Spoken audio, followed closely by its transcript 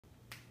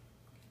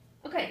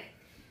Okay,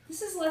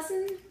 this is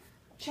lesson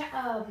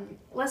 1,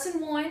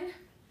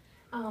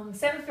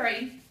 7th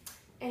grade,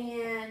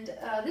 and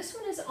this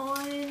one is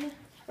on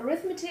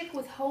arithmetic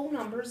with whole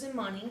numbers and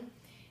money,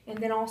 and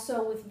then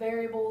also with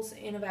variables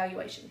and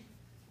evaluation.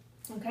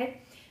 Okay,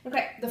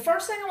 the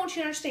first thing I want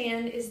you to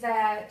understand is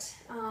that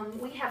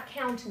we have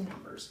counting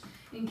numbers,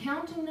 and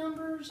counting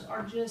numbers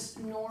are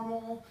just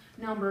normal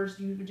numbers.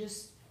 You would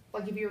just,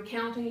 like if you were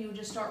counting, you would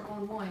just start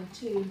going 1,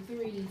 2,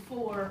 3,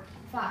 4,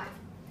 5.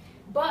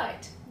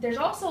 But there's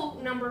also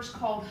numbers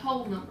called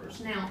whole numbers.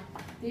 Now,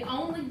 the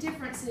only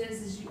difference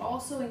is you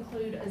also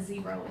include a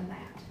 0 in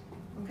that,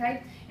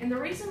 okay? And the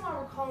reason why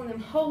we're calling them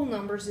whole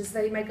numbers is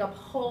they make up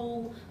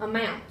whole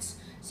amounts.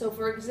 So,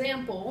 for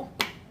example,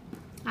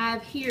 I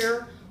have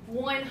here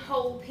 1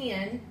 whole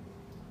pen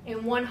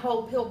and 1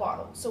 whole pill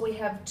bottle. So we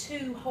have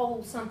 2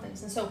 whole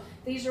somethings, and so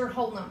these are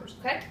whole numbers,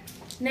 okay?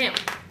 Now,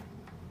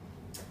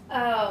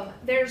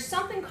 there's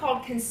something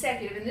called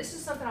consecutive, and this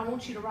is something I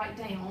want you to write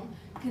down.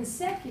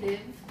 Consecutive,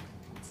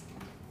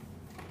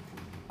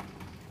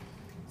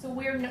 it's a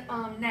weird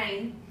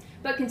name,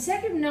 but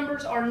consecutive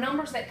numbers are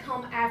numbers that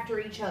come after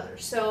each other.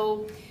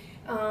 So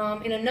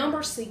in a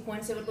number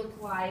sequence, it would look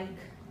like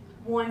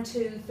 1,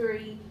 2,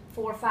 3,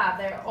 4, 5.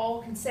 They're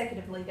all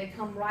consecutively. They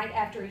come right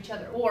after each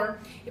other. Or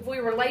if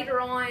we were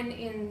later on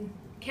in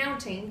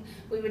counting,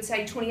 we would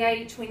say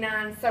 28,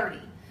 29, 30.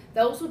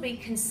 Those would be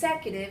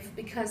consecutive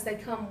because they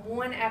come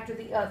one after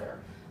the other.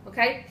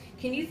 Okay?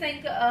 Can you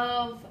think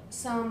of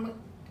some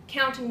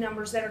counting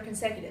numbers that are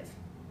consecutive?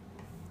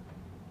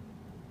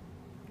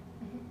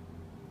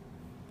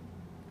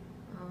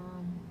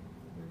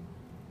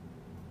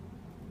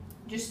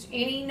 Just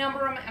any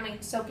number. I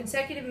mean, so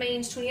consecutive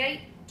means 28,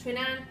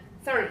 29,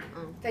 30.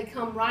 They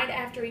come right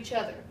after each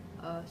other.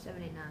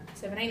 789.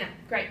 789.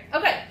 Great.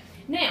 Okay.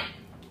 Now,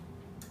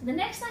 the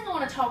next thing I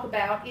want to talk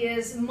about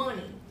is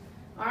money.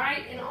 All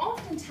right. And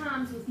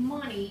oftentimes with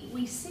money,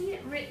 we see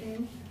it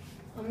written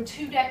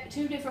two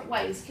different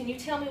ways. Can you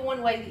tell me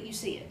one way that you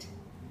see it?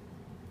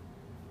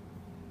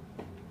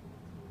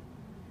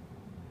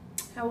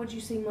 How would you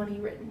see money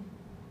written?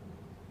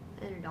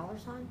 And a dollar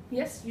sign?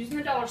 Yes, using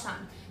the dollar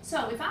sign.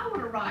 So if I were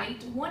to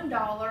write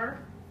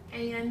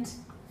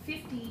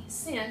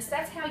 $1.50,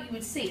 that's how you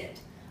would see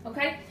it,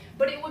 okay?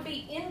 But it would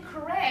be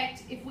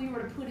incorrect if we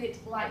were to put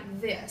it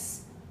like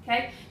this,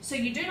 okay? So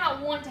you do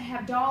not want to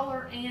have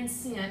dollar and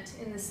cent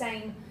in the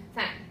same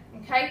thing,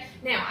 okay?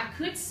 Now, I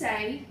could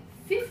say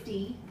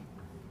 50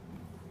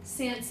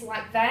 cents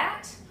like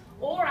that,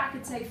 or I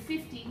could say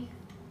 50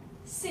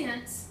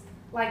 cents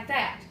like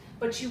that.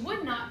 But you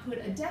would not put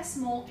a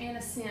decimal and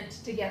a cent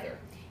together,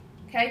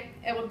 okay?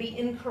 It would be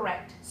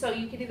incorrect. So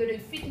you could either do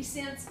 50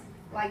 cents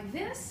like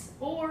this,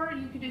 or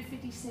you could do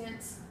 50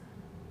 cents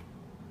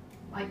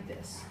like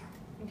this,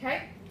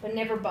 okay? But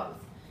never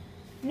both.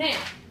 Now,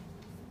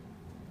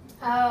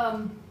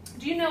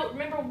 do you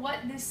remember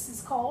what this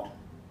is called?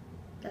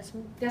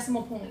 Decimal.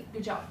 Decimal point.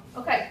 Good job.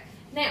 Okay.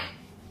 Now,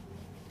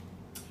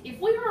 if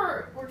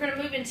we're going to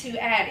move into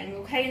adding,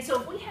 okay? And so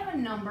if we have a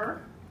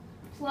number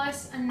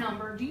plus a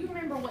number, do you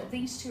remember what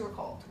these two are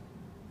called?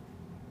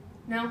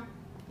 No?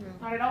 No.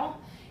 Not at all?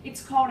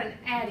 It's called an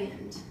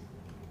addend.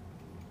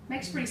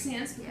 Makes pretty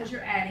sense because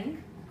you're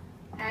adding.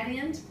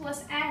 Addend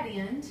plus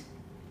addend.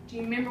 Do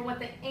you remember what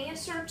the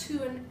answer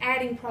to an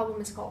adding problem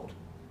is called?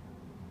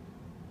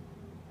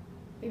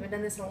 We haven't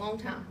done this in a long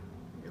time.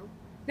 Nope.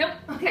 Nope.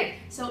 Okay,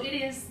 so it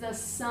is the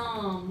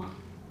sum.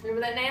 Remember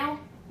that now?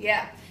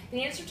 Yeah.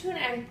 The answer to an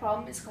adding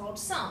problem is called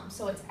sum.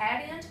 So it's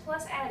addend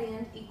plus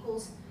addend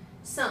equals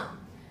sum.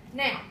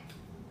 Now,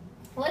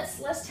 let's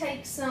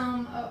take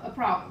a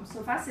problem. So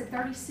if I said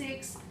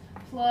 36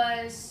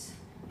 plus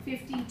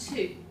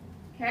 52,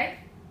 okay?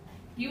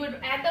 You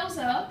would add those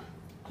up,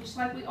 just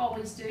like we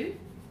always do.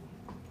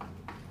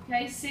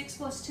 Okay, 6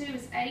 plus 2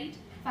 is 8,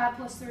 5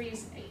 plus 3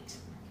 is 8.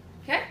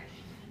 Okay?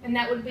 And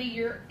that would be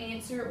your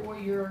answer or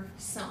your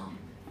sum.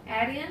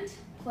 Addend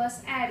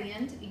plus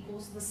addend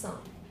equals the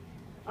sum.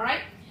 All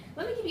right?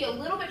 Let me give you a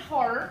little bit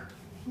harder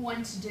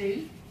one to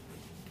do.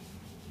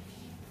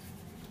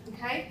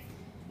 Okay?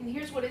 And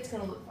here's what it's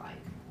going to look like.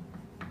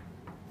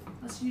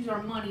 Let's use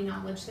our money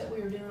knowledge that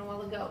we were doing a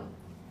while ago.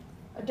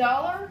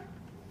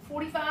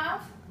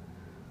 $1.45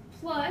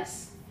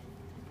 plus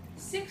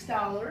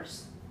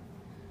 $6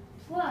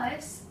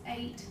 plus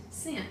 8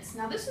 cents.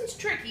 Now this one's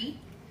tricky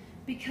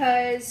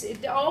because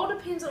it all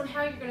depends on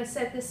how you're going to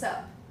set this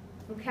up.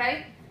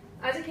 Okay?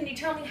 Isaac, can you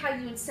tell me how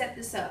you would set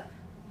this up?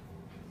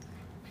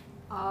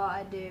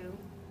 I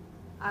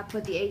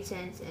put the 8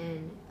 cents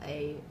in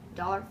a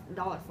dollar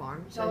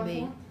form, so it'd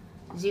be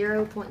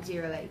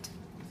 0.08.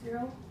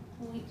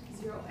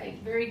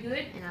 0.08. Very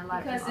good. And I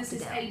like because this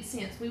is 8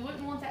 cents. We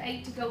wouldn't want the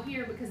 8 to go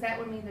here because that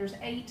would mean there's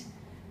 8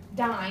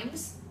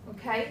 dimes,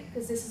 okay?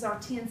 Because this is our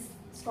 10th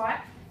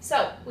spot.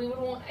 So we would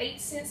want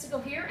 8 cents to go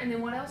here, and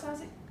then what else,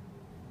 Isaac?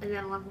 And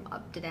then I love them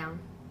up to down.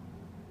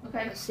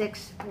 Okay.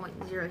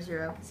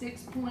 6.00.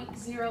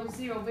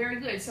 6.00. Very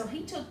good. So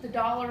he took the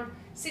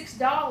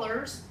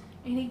 $6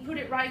 and he put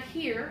it right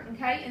here,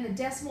 okay? And the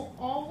decimal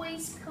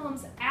always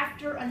comes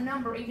after a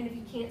number, even if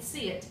you can't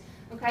see it,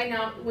 okay?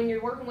 Now, when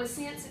you're working with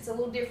cents, it's a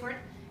little different,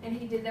 and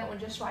he did that one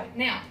just right.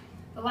 Now,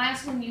 the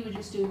last one you would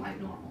just do like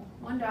normal,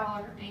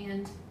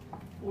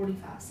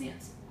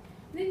 $1.45.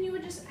 Then you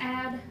would just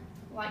add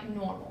like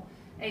normal.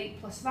 8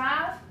 plus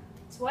 5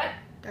 is what?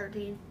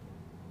 13.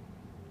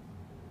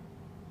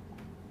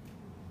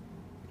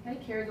 Okay,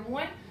 carry the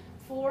 1.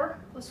 4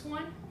 plus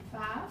 1,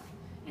 5.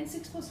 And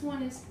 6 plus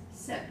 1 is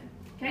 7.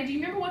 Okay, do you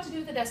remember what to do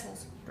with the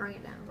decimals? Bring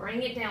it down.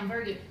 Bring it down,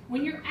 very good.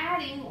 When you're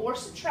adding or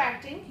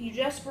subtracting, you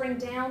just bring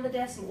down the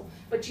decimal.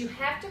 But you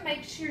have to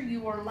make sure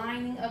you are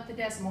lining up the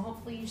decimal.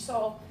 Hopefully you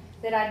saw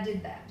that I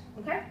did that,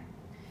 okay?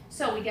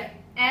 So we got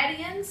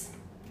add-ins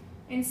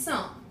and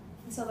sum.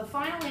 And so the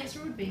final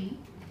answer would be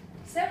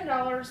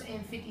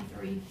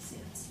 $7.53.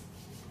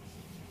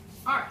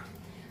 All right,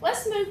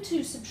 let's move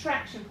to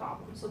subtraction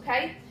problems,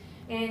 okay?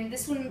 And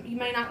this one you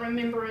may not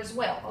remember as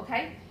well,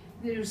 okay?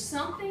 There's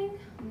something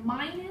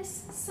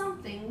minus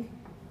something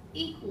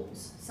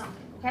equals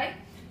something, okay?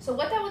 So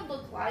what that would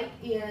look like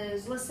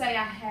is, let's say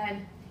I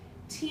had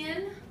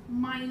 10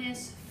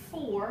 minus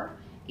 4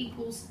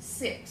 equals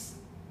 6,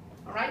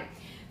 all right?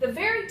 The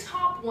very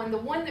top one, the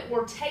one that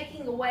we're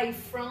taking away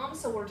from,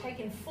 so we're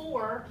taking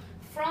 4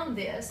 from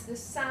this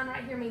sign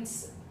right here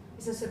means,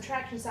 it's a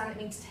subtraction sign, it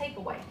means take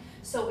away.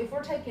 So if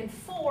we're taking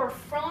 4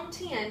 from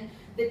 10,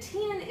 the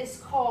 10 is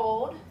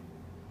called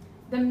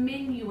the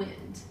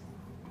minuend,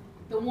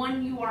 the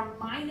one you are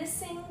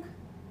minusing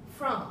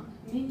from,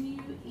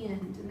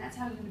 minuend, and that's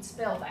how you would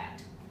spell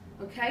that,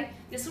 okay?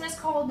 This one is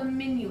called the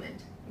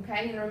minuend,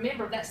 okay? And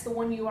remember, that's the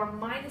one you are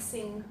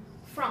minusing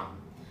from,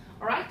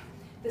 all right?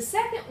 The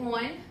second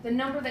one, the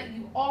number that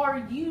you are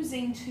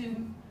using to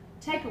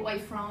take away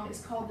from,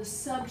 is called the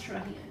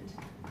subtrahend,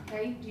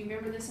 okay? Do you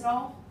remember this at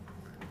all?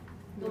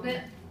 A little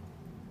bit?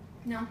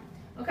 No?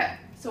 Okay,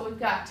 so we've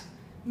got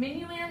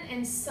minuend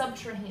and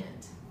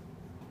subtrahend,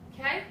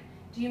 okay?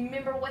 Do you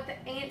remember what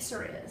the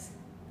answer is?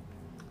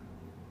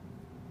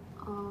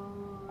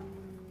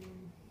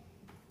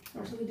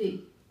 Starts with a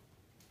D.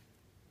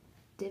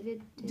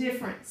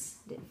 Difference.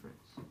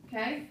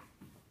 Okay?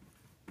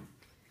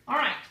 All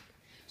right.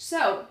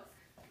 So,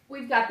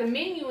 we've got the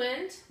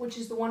minuend, which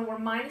is the one we're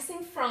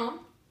minusing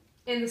from,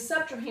 and the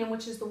subtrahend,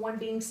 which is the one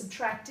being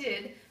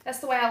subtracted. That's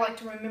the way I like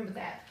to remember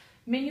that.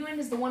 Minuend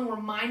is the one we're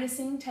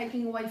minusing,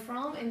 taking away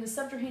from, and the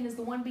subtrahend is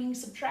the one being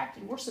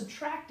subtracted. We're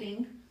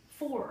subtracting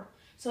 4.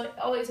 So it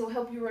always will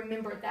help you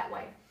remember it that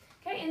way.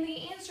 Okay, and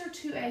the answer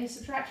to a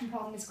subtraction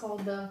problem is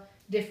called the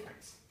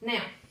difference.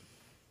 Now,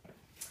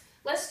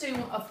 let's do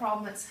a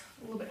problem that's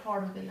a little bit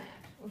harder than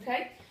that,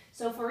 okay?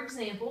 So for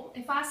example,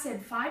 if I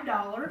said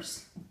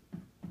 $5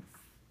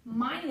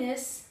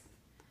 minus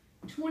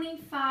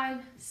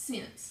 25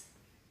 cents.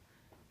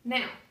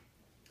 Now,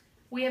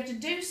 we have to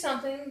do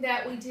something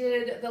that we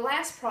did the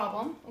last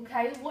problem,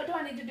 okay? What do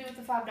I need to do with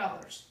the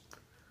 $5?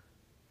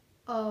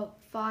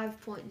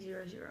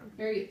 5.00.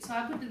 Very good. So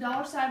I put the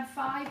dollar sign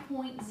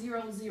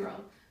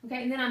 5.00.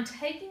 Okay, and then I'm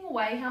taking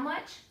away how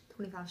much?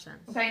 25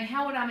 cents. Okay, and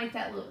how would I make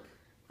that look?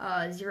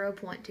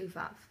 0.25.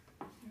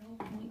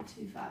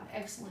 0.25.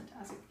 Excellent,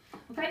 Isaac.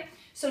 Okay,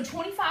 so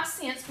 25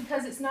 cents,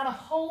 because it's not a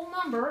whole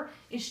number,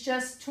 it's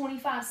just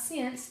 25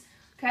 cents.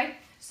 Okay,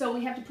 so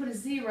we have to put a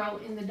 0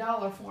 in the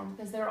dollar form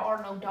because there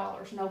are no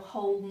dollars, no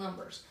whole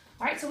numbers.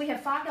 All right, so we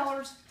have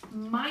 $5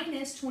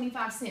 minus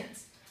 25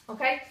 cents.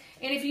 Okay,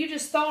 and if you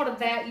just thought of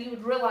that, you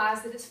would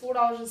realize that it's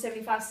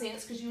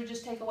 $4.75 because you would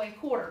just take away a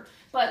quarter.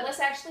 But let's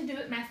actually do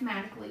it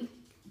mathematically.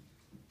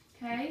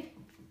 Okay.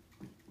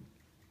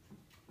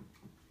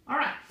 All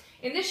right,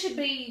 and this should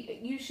be,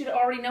 you should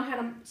already know how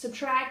to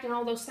subtract and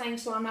all those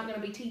things, so I'm not going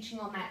to be teaching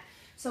on that.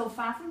 So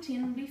 5 from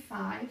 10 would be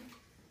 5,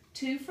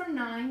 2 from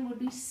 9 would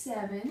be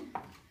 7,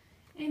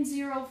 and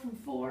 0 from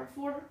 4,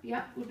 would be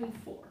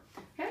 4.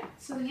 Okay,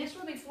 so the answer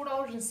would be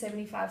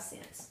 $4.75.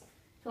 Feel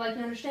like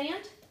you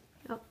understand?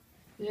 Yep.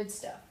 Good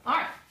stuff. All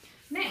right,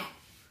 now,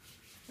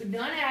 we've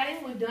done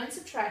adding, we've done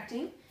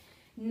subtracting.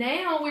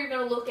 Now we're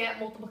going to look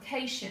at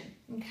multiplication,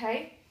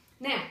 okay?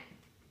 Now,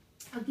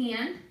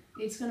 again,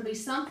 it's going to be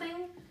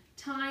something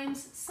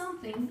times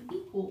something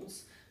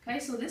equals. Okay,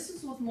 so this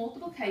is with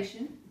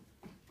multiplication.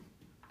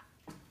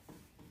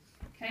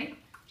 Okay,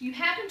 do you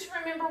happen to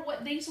remember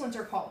what these ones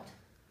are called?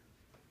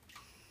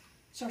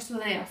 Starts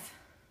with an F.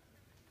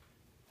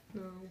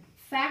 No.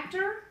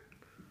 Factor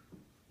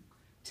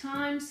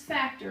times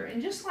factor.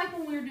 And just like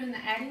when we were doing the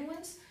adding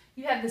ones,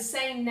 you have the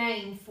same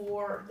name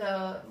for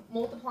the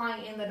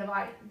multiplying and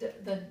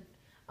the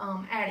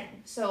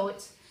adding. So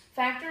it's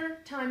factor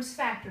times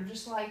factor,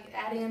 just like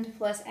addend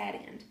plus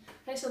addend.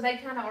 Okay, so they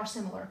kind of are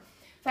similar.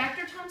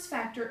 Factor times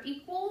factor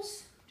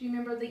equals, do you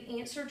remember the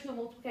answer to a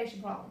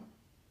multiplication problem?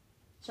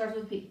 Starts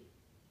with a P.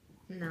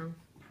 No.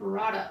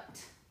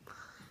 Product.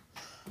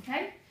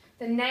 Okay,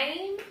 the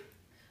name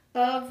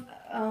of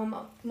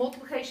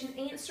multiplication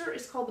answer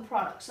is called the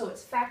product. So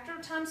it's factor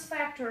times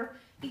factor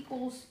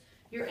equals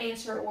your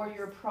answer or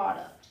your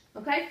product.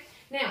 Okay,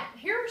 now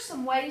here are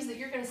some ways that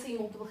you're going to see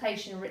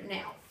multiplication written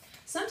out.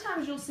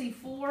 Sometimes you'll see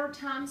 4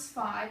 times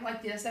 5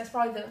 like this. That's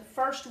probably the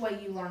first way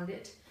you learned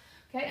it.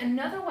 Okay,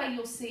 another way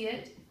you'll see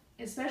it,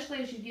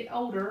 especially as you get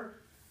older,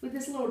 with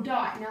this little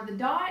dot. Now the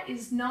dot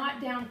is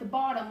not down at the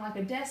bottom like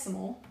a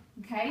decimal,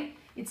 okay?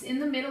 It's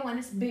in the middle and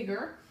it's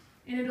bigger,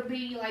 and it'll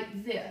be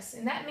like this.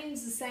 And that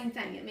means the same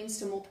thing. It means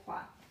to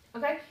multiply,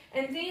 okay?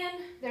 And then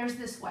there's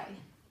this way.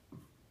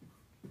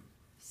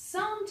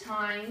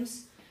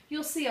 Sometimes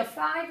you'll see a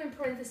 5 in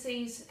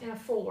parentheses and a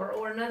 4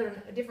 or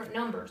different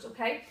numbers,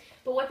 okay?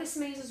 But what this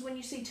means is when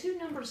you see 2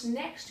 numbers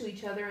next to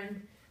each other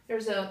and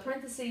there's a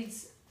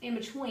parentheses in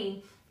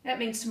between, that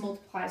means to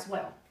multiply as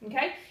well,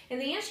 okay?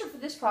 And the answer for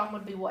this problem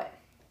would be what?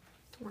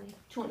 20.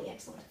 20,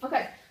 excellent.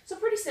 Okay, so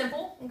pretty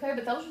simple, okay,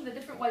 but those are the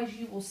different ways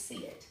you will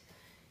see it.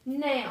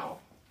 Now,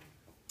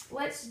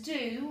 let's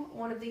do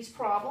one of these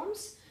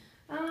problems.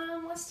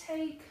 We'll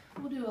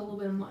do a little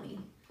bit of money.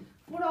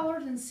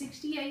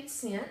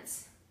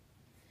 $4.68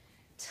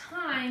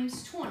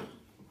 times 20.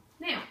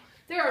 Now,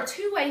 there are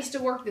 2 ways to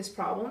work this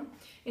problem,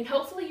 and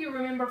hopefully you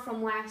remember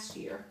from last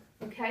year,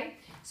 okay?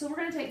 So we're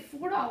going to take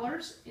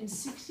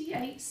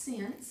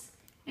 $4.68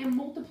 and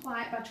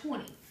multiply it by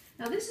 20.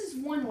 Now this is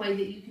one way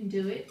that you can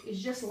do it,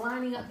 is just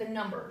lining up the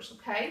numbers,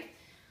 okay?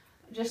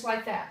 Just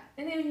like that.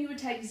 And then you would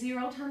take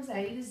 0 times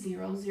 8 is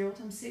 0, 0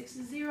 times 6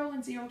 is 0,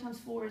 and 0 times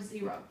 4 is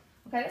 0.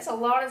 Okay, that's a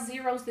lot of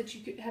zeros that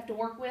you could have to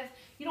work with.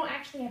 You don't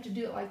actually have to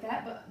do it like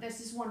that, but this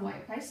is one way,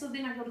 okay? So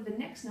then I go to the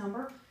next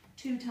number.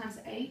 2 times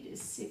 8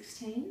 is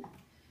 16.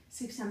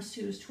 6 times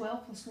 2 is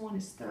 12, plus 1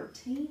 is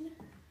 13.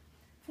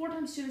 4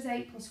 times 2 is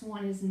 8, plus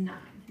 1 is 9.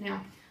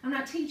 Now, I'm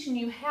not teaching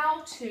you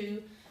how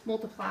to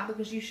multiply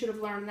because you should have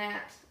learned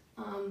that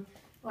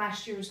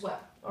last year as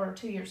well, or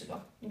 2 years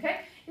ago,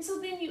 okay? And so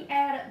then you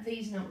add up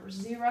these numbers.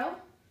 0,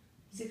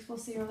 6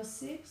 plus 0 is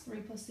 6,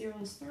 3 plus 0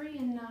 is 3,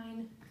 and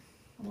 9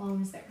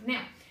 along is there.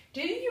 Now,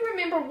 do you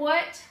remember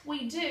what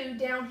we do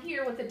down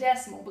here with the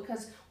decimal?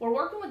 Because we're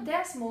working with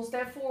decimals,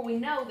 therefore we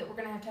know that we're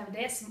going to have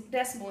a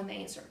decimal in the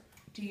answer.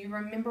 Do you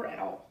remember at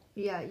all?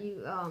 Yeah,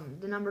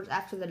 the numbers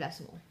after the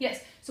decimal.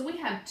 Yes, so we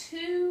have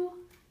 2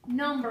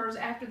 numbers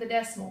after the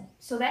decimal.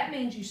 So that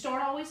means you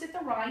start always at the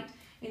right,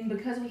 and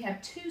because we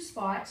have 2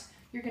 spots,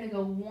 you're going to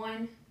go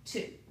 1,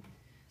 2.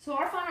 So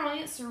our final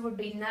answer would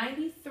be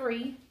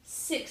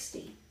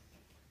 9360.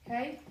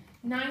 Okay,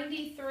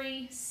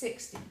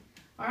 9360.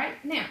 All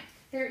right, now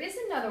there is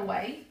another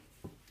way,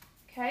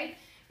 okay,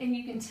 and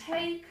you can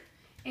take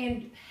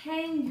and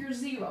hang your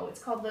 0.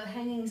 It's called the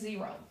hanging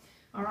 0.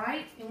 All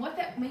right, and what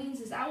that means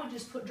is I would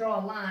just draw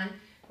a line,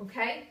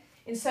 okay,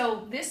 and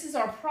so this is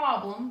our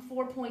problem,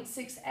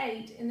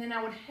 4.68, and then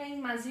I would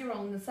hang my 0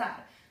 on the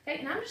side. Okay,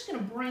 and I'm just going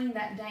to bring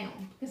that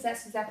down because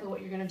that's exactly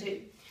what you're going to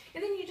do.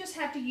 And then you just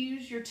have to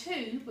use your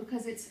 2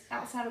 because it's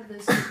outside of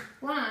this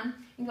line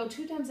and go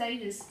 2 times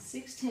 8 is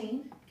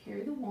 16,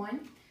 carry the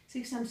 1.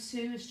 6 times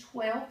 2 is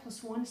 12,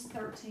 plus 1 is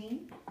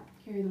 13,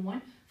 carry the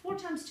 1. 4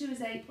 times 2 is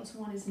 8, plus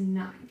 1 is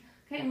 9.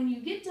 Okay, and when you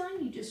get done,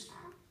 you just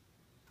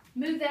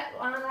move that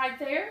line right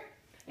there,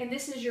 and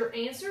this is your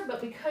answer,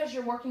 but because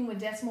you're working with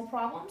decimal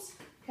problems,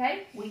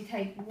 okay, we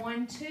take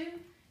 1, 2,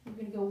 we're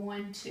going to go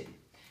 1, 2.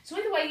 So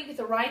either way, you get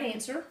the right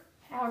answer,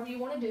 however you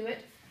want to do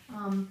it.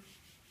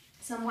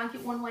 Some like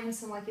it one way and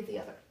some like it the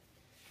other.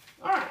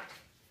 All right.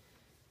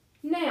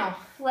 Now,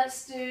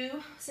 let's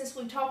do, since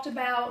we've talked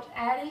about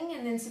adding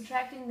and then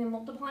subtracting, then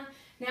multiplying,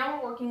 now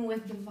we're working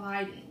with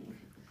dividing,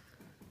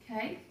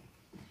 okay?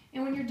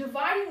 And when you're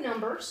dividing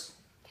numbers,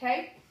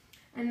 okay,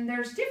 and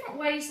there's different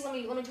ways, let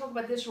me talk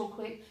about this real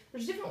quick.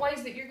 There's different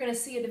ways that you're going to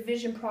see a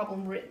division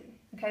problem written,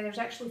 okay? There's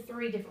actually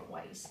 3 different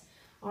ways,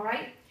 all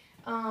right?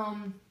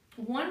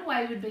 One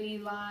way would be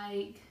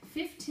like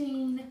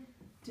 15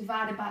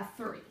 divided by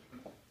 3,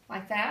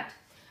 like that.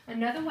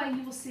 Another way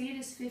you will see it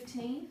is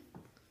 15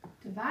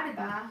 divided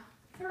by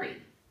 3.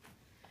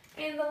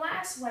 And the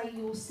last way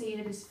you will see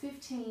it is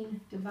 15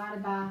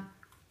 divided by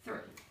 3.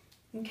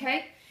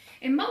 Okay?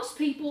 And most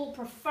people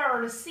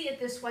prefer to see it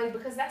this way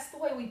because that's the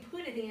way we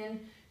put it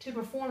in to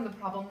perform the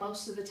problem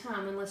most of the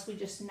time unless we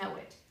just know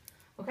it.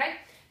 Okay?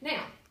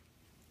 Now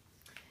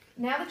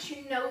that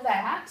you know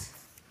that,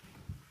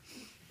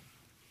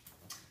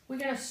 we're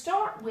going to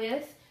start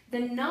with the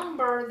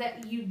number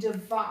that you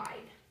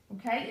divide.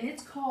 Okay? And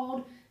it's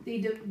called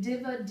the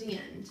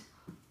dividend.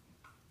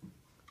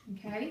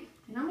 Okay,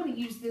 and I'm going to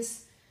use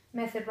this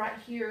method right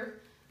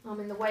here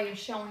in the way of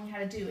showing how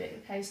to do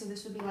it. Okay, so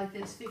this would be like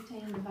this,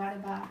 15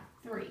 divided by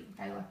 3,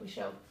 okay, like we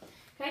showed.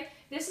 Okay,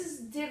 this is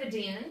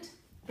dividend.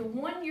 The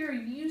one you're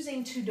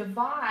using to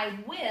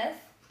divide with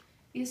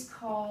is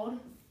called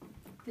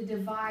the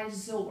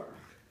divisor. All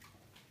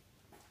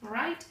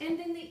right, and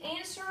then the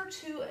answer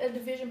to a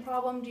division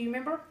problem, do you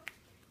remember?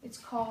 It's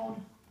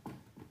called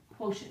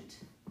quotient.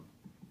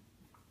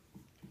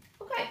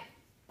 Okay.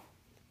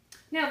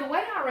 Now, the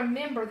way I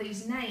remember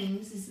these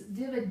names is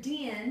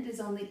dividend is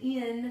on the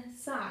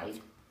inside,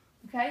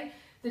 okay?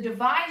 The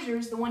divisor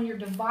is the one you're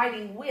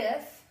dividing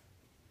with,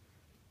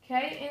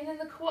 okay? And then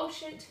the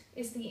quotient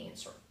is the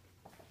answer.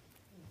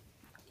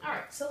 All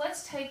right, so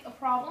let's take a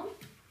problem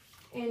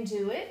and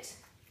do it.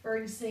 For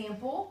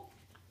example,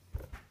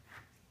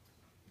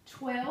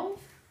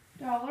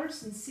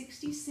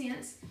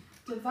 $12.60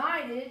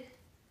 divided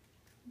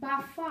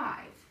by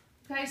 5.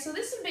 Okay, so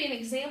this would be an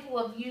example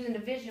of using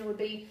division. Would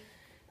be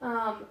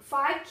 5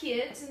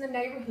 kids in the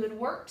neighborhood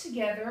worked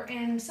together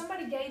and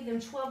somebody gave them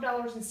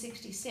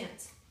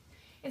 $12.60.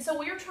 And so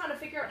we were trying to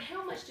figure out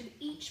how much did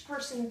each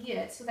person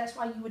get. So that's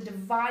why you would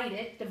divide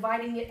it,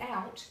 dividing it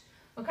out.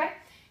 Okay,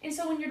 and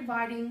so when you're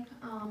dividing,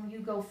 you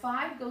go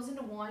 5 goes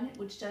into 1,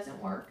 which doesn't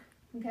work.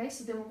 Okay,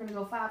 so then we're going to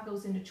go 5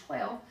 goes into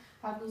 12.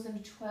 5 goes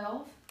into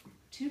 12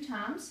 2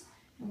 times,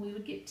 and we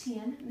would get 10.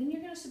 And then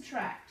you're going to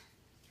subtract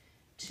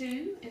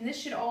 2, and this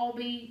should all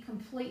be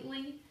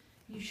completely,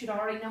 you should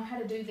already know how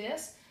to do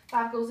this.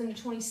 5 goes into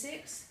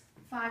 26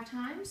 5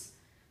 times.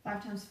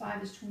 5 times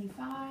 5 is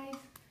 25,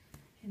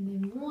 and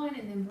then 1,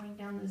 and then bring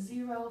down the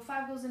 0.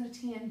 5 goes into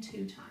 10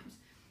 2 times.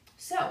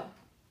 So,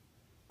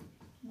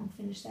 we'll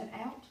finish that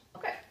out.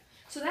 Okay,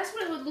 so that's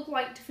what it would look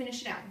like to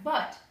finish it out.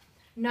 But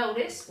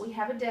notice we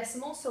have a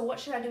decimal, so what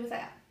should I do with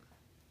that?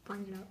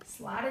 Bring it up.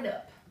 Slide it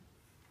up.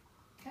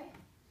 Okay.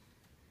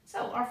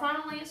 So our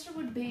final answer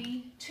would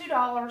be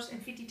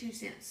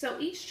 $2.52. So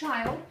each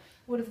child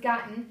would have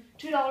gotten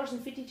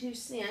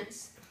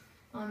 $2.52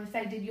 if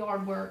they did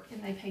yard work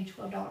and they paid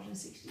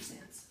 $12.60.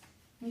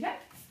 Okay.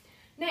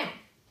 Now,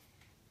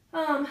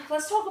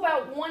 let's talk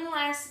about one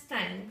last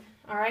thing.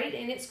 All right,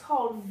 and it's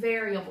called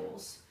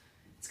variables.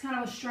 It's kind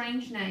of a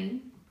strange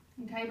name.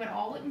 Okay, but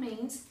all it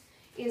means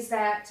is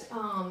that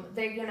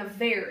they're going to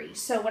vary.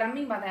 So what I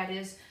mean by that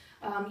is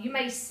you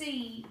may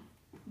see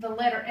the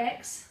letter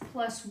X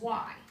plus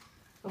Y,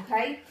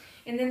 okay?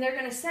 And then they're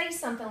going to say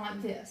something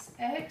like this: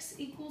 X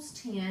equals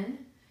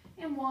 10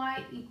 and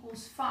Y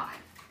equals 5,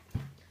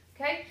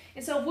 okay?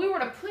 And so if we were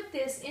to put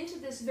this into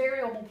this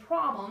variable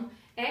problem,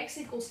 X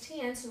equals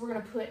 10, so we're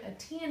going to put a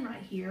 10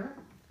 right here,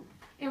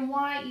 and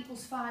Y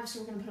equals 5,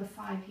 so we're going to put a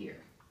 5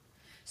 here.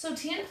 So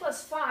 10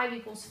 plus 5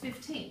 equals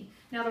 15.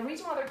 Now the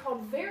reason why they're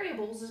called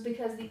variables is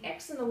because the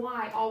X and the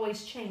Y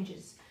always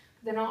changes.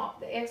 The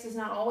X is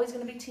not always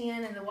going to be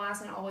 10 and the Y is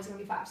not always going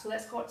to be 5. So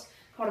that's called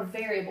a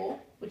variable,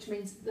 which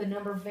means the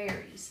number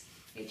varies.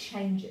 It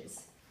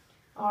changes.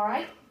 All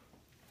right?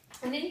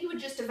 And then you would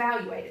just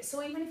evaluate it.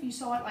 So even if you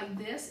saw it like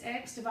this,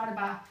 X divided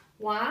by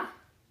Y,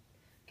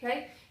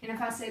 okay? And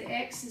if I said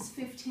X is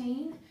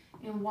 15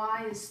 and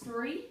Y is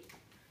 3,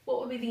 what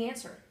would be the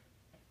answer?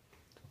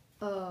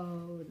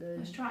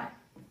 Let's try it.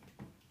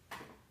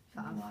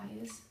 5. Y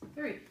is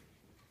 3.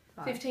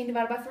 5. 15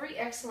 divided by 3,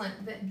 excellent.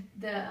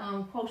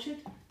 The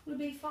quotient would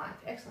be 5.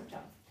 Excellent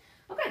job.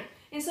 Okay,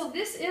 and so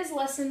this is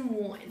lesson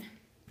 1.